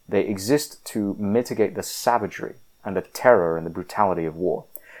 They exist to mitigate the savagery and the terror and the brutality of war.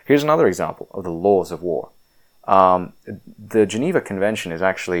 Here's another example of the laws of war. The Geneva Convention is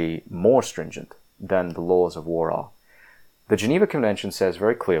actually more stringent than the laws of war are. The Geneva Convention says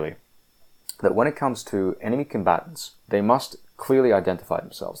very clearly that when it comes to enemy combatants, they must clearly identify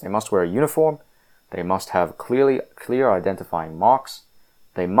themselves. They must wear a uniform. They must have clear identifying marks.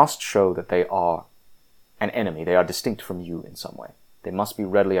 They must show that they are an enemy. They are distinct from you in some way. They must be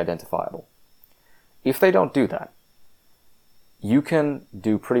readily identifiable. If they don't do that, you can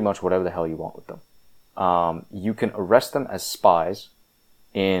do pretty much whatever the hell you want with them. You can arrest them as spies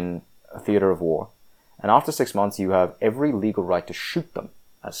in a theater of war, and after 6 months you have every legal right to shoot them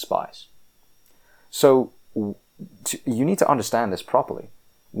as spies. So you need to understand this properly.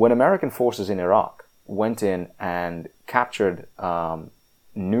 When American forces in Iraq went in and captured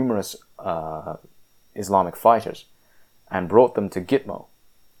numerous Islamic fighters and brought them to Gitmo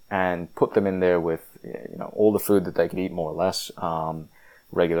and put them in there with all the food that they could eat, more or less,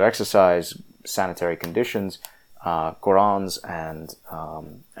 regular exercise, sanitary conditions, Qurans,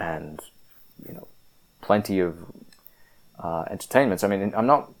 and plenty of entertainments. I mean,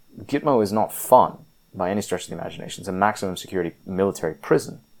 Gitmo is not fun by any stretch of the imagination. It's a maximum security military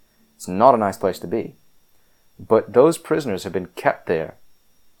prison. It's not a nice place to be. But those prisoners have been kept there,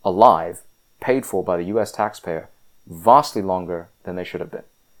 alive, paid for by the U.S. taxpayer, vastly longer than they should have been.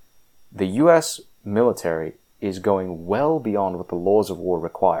 The U.S. military is going well beyond what the laws of war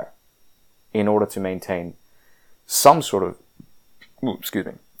require in order to maintain some sort of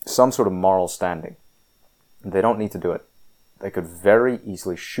moral standing. They don't need to do it. They could very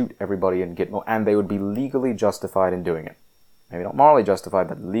easily shoot everybody in Gitmo, and they would be legally justified in doing it. Maybe not morally justified,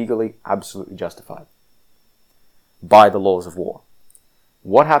 but legally absolutely justified by the laws of war.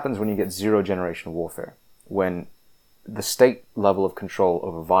 What happens when you get zero-generation warfare? When the state level of control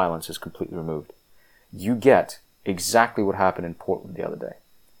over violence is completely removed. You get exactly what happened in Portland the other day.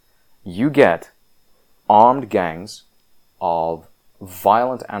 You get armed gangs of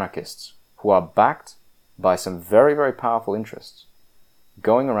violent anarchists who are backed by some very, very powerful interests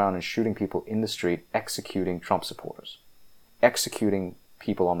going around and shooting people in the street, executing Trump supporters, executing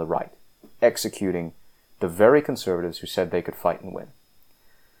people on the right, executing the very conservatives who said they could fight and win.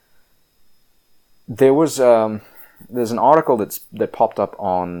 There's an article that popped up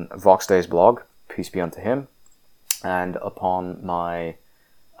on Vox Day's blog, peace be unto him, and upon my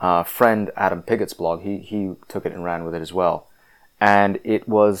friend Adam Piggott's blog. He took it and ran with it as well. And it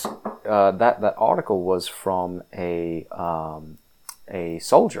was that article was from a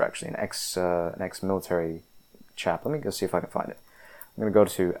soldier, actually, an ex-military chap. Let me go see if I can find it. I'm going to go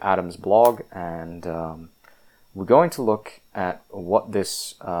to Adam's blog, and we're going to look at what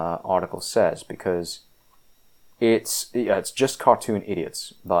this article says, because it's just Cartoon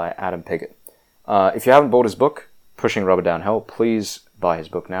Idiots by Adam Piggott. If you haven't bought his book, Pushing Rubber Downhill, please buy his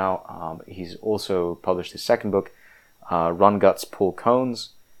book now. He's also published his second book, Run Guts, Pull Cones,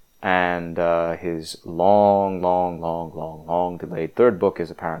 and his long delayed third book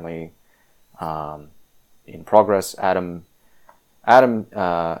is apparently in progress. Adam,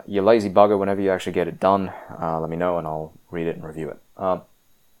 you lazy bugger, whenever you actually get it done, let me know and I'll read it and review it.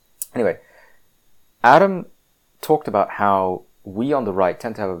 Anyway, Adam talked about how we on the right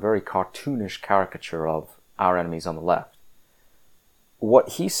tend to have a very cartoonish caricature of our enemies on the left. What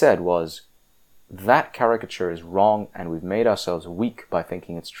he said was, that caricature is wrong and we've made ourselves weak by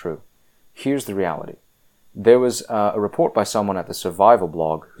thinking it's true. Here's the reality. There was a report by someone at the Survival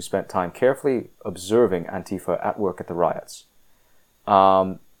blog who spent time carefully observing Antifa at work at the riots.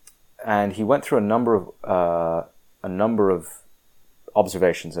 And he went through a number of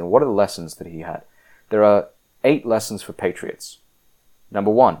observations, and what are the lessons that he had? There are 8 lessons for patriots.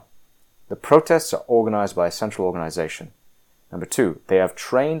 Number 1, the protests are organized by a central organization. Number 2, they have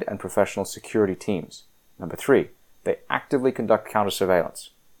trained and professional security teams. Number 3, they actively conduct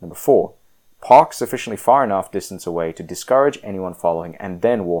counter-surveillance. Number 4, park sufficiently far enough distance away to discourage anyone following and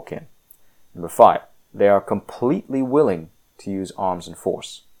then walk in. Number 5, they are completely willing to use arms and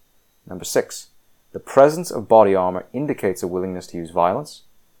force. Number 6, the presence of body armor indicates a willingness to use violence.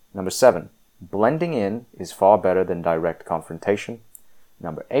 Number 7, blending in is far better than direct confrontation.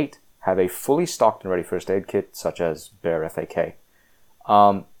 Number 8, have a fully stocked and ready first aid kit, such as Bear FAK.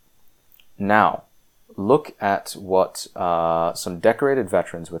 Now, look at what some decorated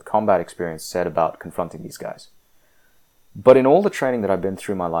veterans with combat experience said about confronting these guys. But in all the training that I've been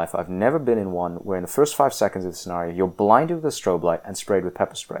through in my life, I've never been in one where in the first 5 seconds of the scenario, you're blinded with a strobe light and sprayed with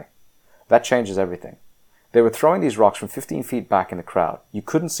pepper spray. That changes everything. They were throwing these rocks from 15 feet back in the crowd. You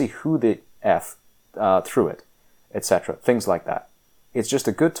couldn't see who the F threw it, etc. Things like that. It's just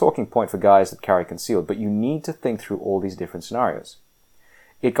a good talking point for guys that carry concealed, but you need to think through all these different scenarios.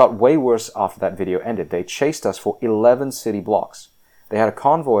 It got way worse after that video ended. They chased us for 11 city blocks. They had a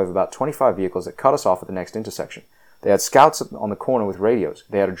convoy of about 25 vehicles that cut us off at the next intersection. They had scouts on the corner with radios.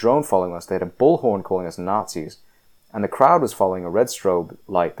 They had a drone following us. They had a bullhorn calling us Nazis. And the crowd was following a red strobe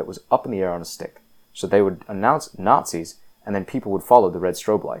light that was up in the air on a stick. So they would announce Nazis, and then people would follow the red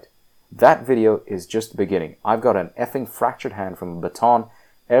strobe light. That video is just the beginning. I've got an effing fractured hand from a baton.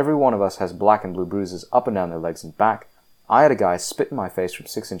 Every one of us has black and blue bruises up and down their legs and back. I had a guy spit in my face from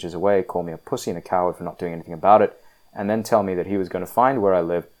 6 inches away, call me a pussy and a coward for not doing anything about it, and then tell me that he was going to find where I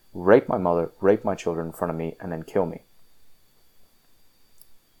live, rape my mother, rape my children in front of me, and then kill me.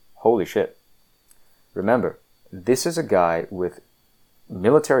 Holy shit. Remember, this is a guy with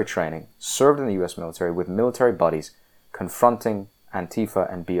military training, served in the US military with military buddies, confronting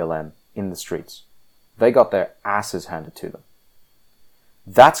Antifa and BLM in the streets. They got their asses handed to them.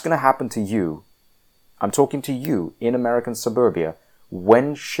 That's going to happen to you. I'm talking to you in American suburbia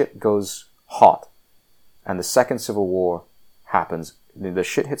when shit goes hot and the second civil war happens. The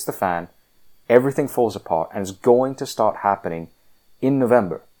shit hits the fan, everything falls apart, and it's going to start happening in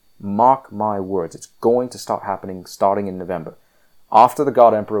November. Mark my words, it's going to start happening starting in November. After the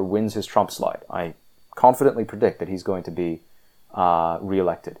God Emperor wins his Trump slide, I confidently predict that he's going to be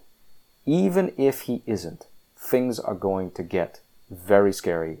re-elected. Even if he isn't, things are going to get very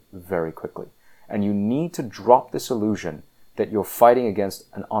scary very quickly. And you need to drop this illusion that you're fighting against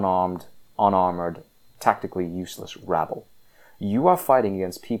an unarmed, unarmored, tactically useless rabble. You are fighting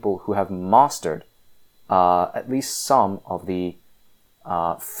against people who have mastered at least some of the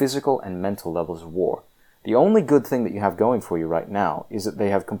physical and mental levels of war. The only good thing that you have going for you right now is that they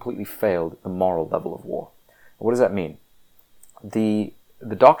have completely failed the moral level of war. What does that mean? The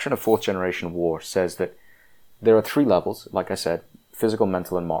doctrine of fourth generation war says that there are 3 levels, like I said, physical,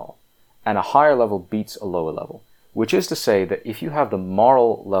 mental, and moral. And a higher level beats a lower level, which is to say that if you have the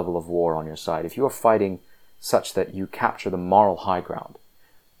moral level of war on your side, if you are fighting such that you capture the moral high ground,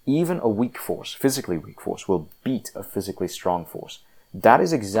 even a weak force, physically weak force, will beat a physically strong force. That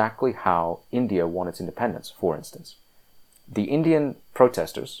is exactly how India won its independence, for instance. The Indian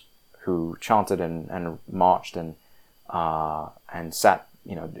protesters who chanted and marched and sat,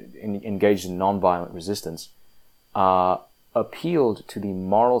 engaged in non-violent resistance, appealed to the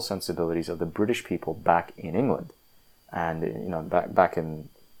moral sensibilities of the British people back in England, and back in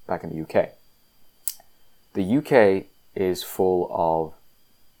the UK. The UK is full of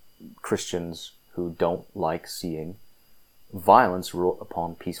Christians who don't like seeing violence wrought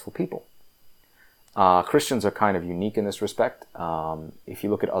upon peaceful people. Christians are kind of unique in this respect. If you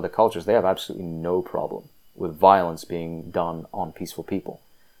look at other cultures, they have absolutely no problem with violence being done on peaceful people.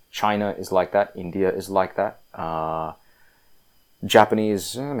 China is like that. India is like that.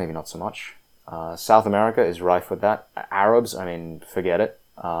 Japanese, maybe not so much. South America is rife with that. Arabs, I mean, forget it.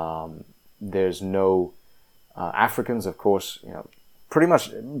 There's no Africans, of course. Pretty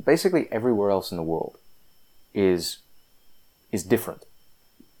much, basically everywhere else in the world is different.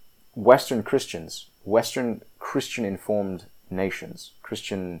 Western Christians, Western Christian-informed nations,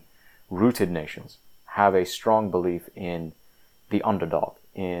 Christian-rooted nations, have a strong belief in the underdog,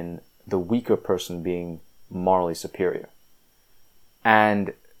 in the weaker person being morally superior.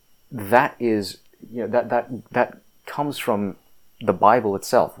 And that is, that comes from the Bible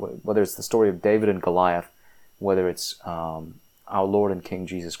itself, whether it's the story of David and Goliath, whether it's our Lord and King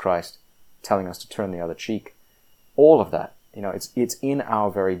Jesus Christ telling us to turn the other cheek, all of that, it's in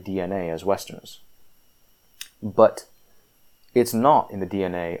our very DNA as Westerners. But it's not in the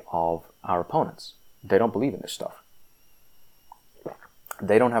DNA of our opponents. They don't believe in this stuff.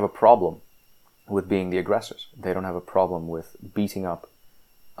 They don't have a problem with being the aggressors. They don't have a problem with beating up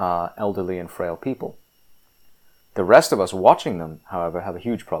elderly and frail people. The rest of us watching them, however, have a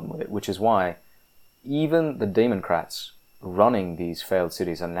huge problem with it, which is why even the Democrats running these failed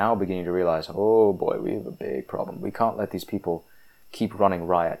cities are now beginning to realize, oh boy, we have a big problem. We can't let these people keep running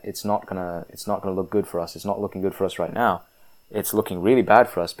riot. It's not gonna look good for us. It's not looking good for us right now. It's looking really bad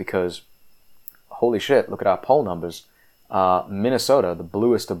for us because, holy shit, look at our poll numbers. Minnesota, the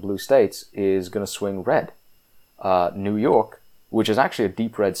bluest of blue states, is going to swing red. New York, which is actually a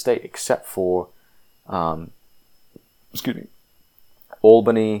deep red state, except for,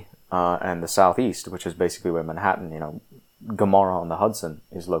 Albany and the southeast, which is basically where Manhattan, Gomorrah on the Hudson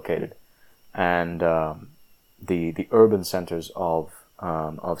is located, and the urban centers of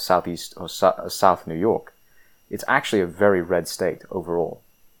southeast or South New York. It's actually a very red state overall.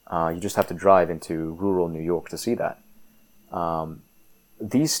 You just have to drive into rural New York to see that.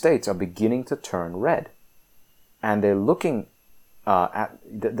 These states are beginning to turn red, and they're looking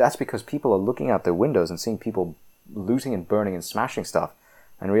that's because people are looking out their windows and seeing people looting and burning and smashing stuff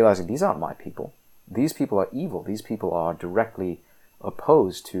and realizing these aren't my people. These people are evil. These people are directly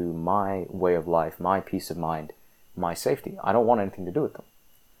opposed to my way of life, my peace of mind, my safety. I don't want anything to do with them.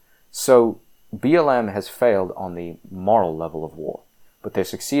 So BLM has failed on the moral level of war, but they're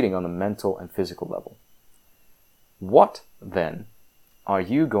succeeding on the mental and physical level. What, then, are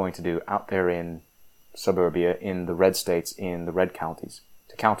you going to do out there in suburbia, in the red states, in the red counties,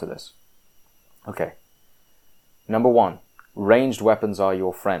 to counter this? Okay. Number one, ranged weapons are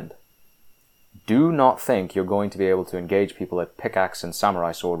your friend. Do not think you're going to be able to engage people at pickaxe and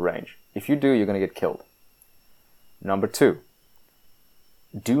samurai sword range. If you do, you're going to get killed. Number two,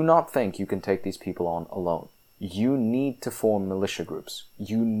 do not think you can take these people on alone. You need to form militia groups.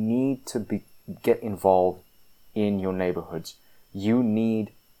 You need to get involved in your neighborhoods. You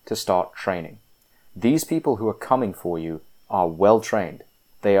need to start training. These people who are coming for you are well trained.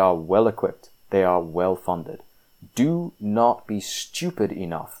 They are well equipped. They are well funded. Do not be stupid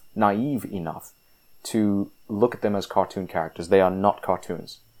enough, naive enough to look at them as cartoon characters. They are not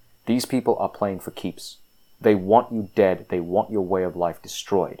cartoons. These people are playing for keeps. They want you dead. They want your way of life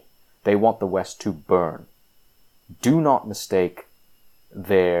destroyed. They want the West to burn. Do not mistake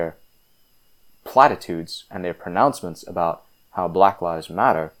their platitudes and their pronouncements about how Black Lives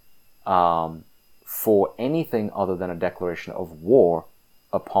Matter for anything other than a declaration of war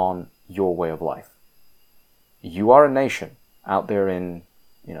upon your way of life. You are a nation out there in,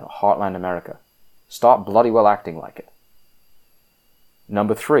 heartland America. Start bloody well acting like it.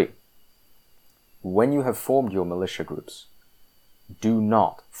 Number three, when you have formed your militia groups, do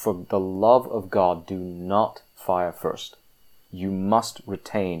not, for the love of God, do not fire first. You must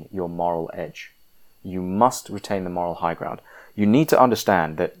retain your moral edge. You must retain the moral high ground. You need to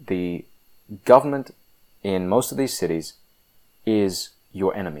understand that the government in most of these cities is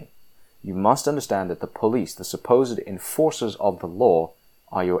your enemy. You must understand that the police, the supposed enforcers of the law,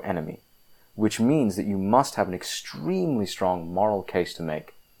 are your enemy, which means that you must have an extremely strong moral case to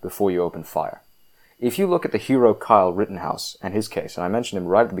make before you open fire. If you look at the hero Kyle Rittenhouse and his case, and I mentioned him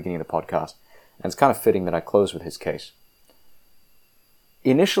right at the beginning of the podcast, and it's kind of fitting that I close with his case.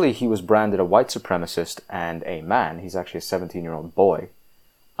 Initially, he was branded a white supremacist and a man. He's actually a 17-year-old boy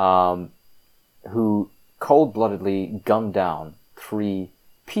who cold-bloodedly gunned down 3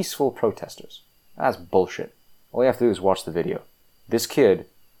 peaceful protesters. That's bullshit. All you have to do is watch the video. This kid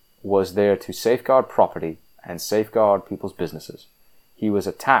was there to safeguard property and safeguard people's businesses. He was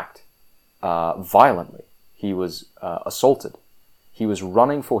attacked violently. He was assaulted. He was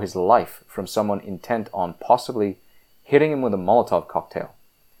running for his life from someone intent on possibly hitting him with a Molotov cocktail.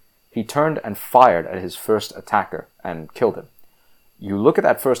 He turned and fired at his first attacker and killed him. You look at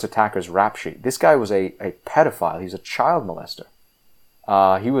that first attacker's rap sheet. This guy was a pedophile. He's a child molester.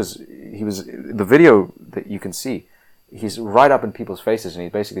 He was the video that you can see. He's right up in people's faces, and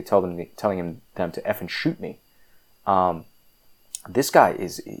he's basically telling them to effing shoot me. This guy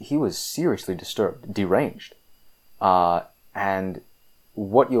he was seriously disturbed, deranged, and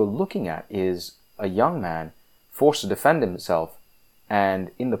what you're looking at is a young man forced to defend himself,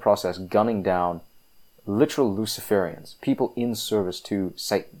 and in the process gunning down literal Luciferians, people in service to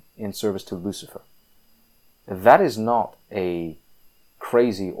Satan, in service to Lucifer. That is not a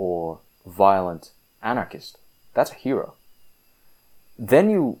crazy or violent anarchist. That's a hero. Then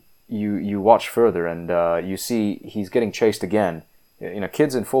you watch further, and you see he's getting chased again.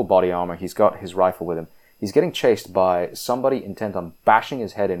 Kid's in full body armor. He's got his rifle with him. He's getting chased by somebody intent on bashing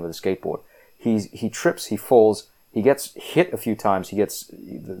his head in with a skateboard. He trips, he falls, he gets hit a few times. He gets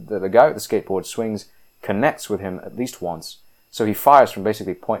the guy with the skateboard swings, connects with him at least once. So he fires from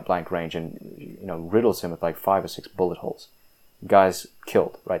basically point blank range and riddles him with like 5 or 6 bullet holes. The guy's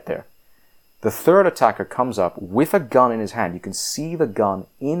killed right there. The third attacker comes up with a gun in his hand. You can see the gun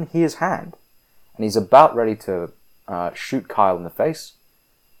in his hand, and he's about ready to shoot Kyle in the face,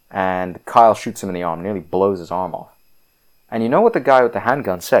 and Kyle shoots him in the arm, nearly blows his arm off. And you know what the guy with the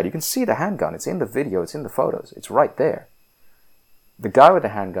handgun said? You can see the handgun. It's in the video. It's in the photos. It's right there. The guy with the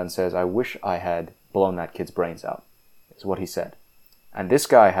handgun says, "I wish I had blown that kid's brains out," is what he said. And this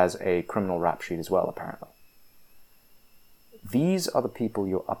guy has a criminal rap sheet as well, apparently. These are the people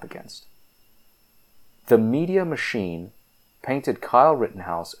you're up against. The media machine painted Kyle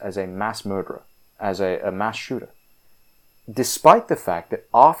Rittenhouse as a mass murderer, as a mass shooter, despite the fact that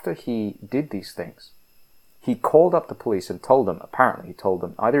after he did these things, he called up the police and told them,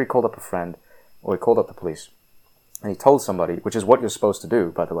 either he called up a friend or he called up the police, and he told somebody, which is what you're supposed to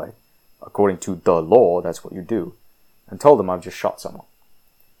do, by the way, according to the law, that's what you do, and told them, "I've just shot someone."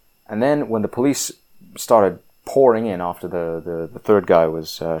 And then when the police started pouring in after the third guy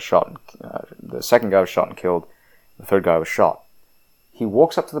was shot, the second guy was shot and killed, the third guy was shot, he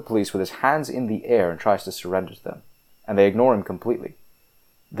walks up to the police with his hands in the air and tries to surrender to them. And they ignore him completely.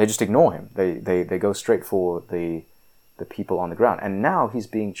 They just ignore him. They go straight for the people on the ground. And now he's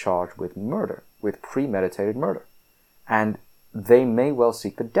being charged with murder, with premeditated murder. And they may well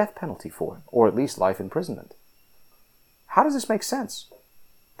seek the death penalty for him, or at least life imprisonment. How does this make sense?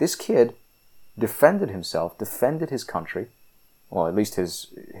 This kid defended himself, defended his country, well, at least his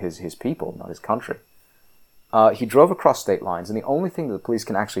people, not his country. He drove across state lines, and the only thing that the police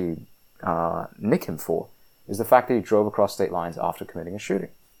can actually nick him for is the fact that he drove across state lines after committing a shooting,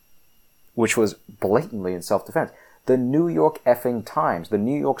 which was blatantly in self-defense. The New York effing Times, the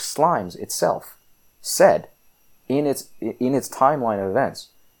New York Slimes itself, said in its timeline of events,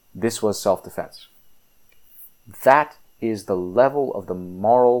 this was self-defense. That is the level of the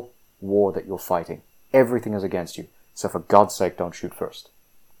moral war that you're fighting. Everything is against you. So for God's sake, don't shoot first.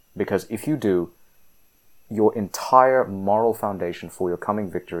 Because if you do, your entire moral foundation for your coming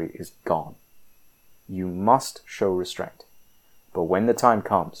victory is gone. You must show restraint. But when the time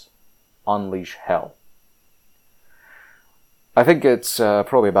comes, unleash hell. I think it's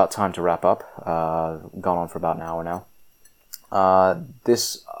probably about time to wrap up. Gone on for about an hour now.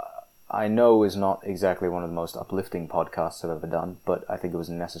 This, I know, is not exactly one of the most uplifting podcasts I've ever done, but I think it was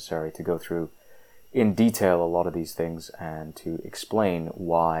necessary to go through in detail a lot of these things and to explain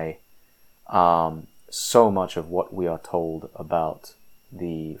why so much of what we are told about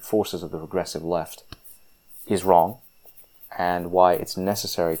the forces of the regressive left is wrong, and why it's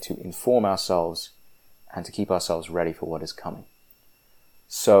necessary to inform ourselves and to keep ourselves ready for what is coming.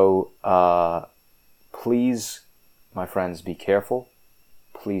 So, please, my friends, be careful.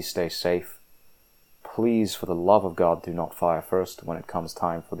 Please stay safe. Please, for the love of God, do not fire first when it comes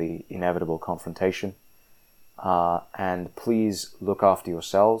time for the inevitable confrontation. And please look after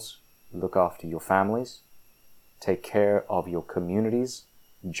yourselves, look after your families, take care of your communities,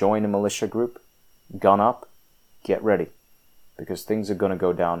 join a militia group, gun up, get ready, because things are going to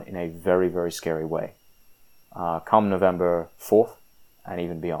go down in a very, very scary way. Come November 4th and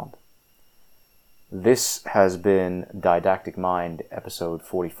even beyond. This has been Didactic Mind episode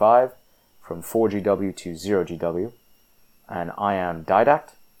 45, from 4GW to 0GW, and I am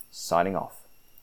Didact, signing off.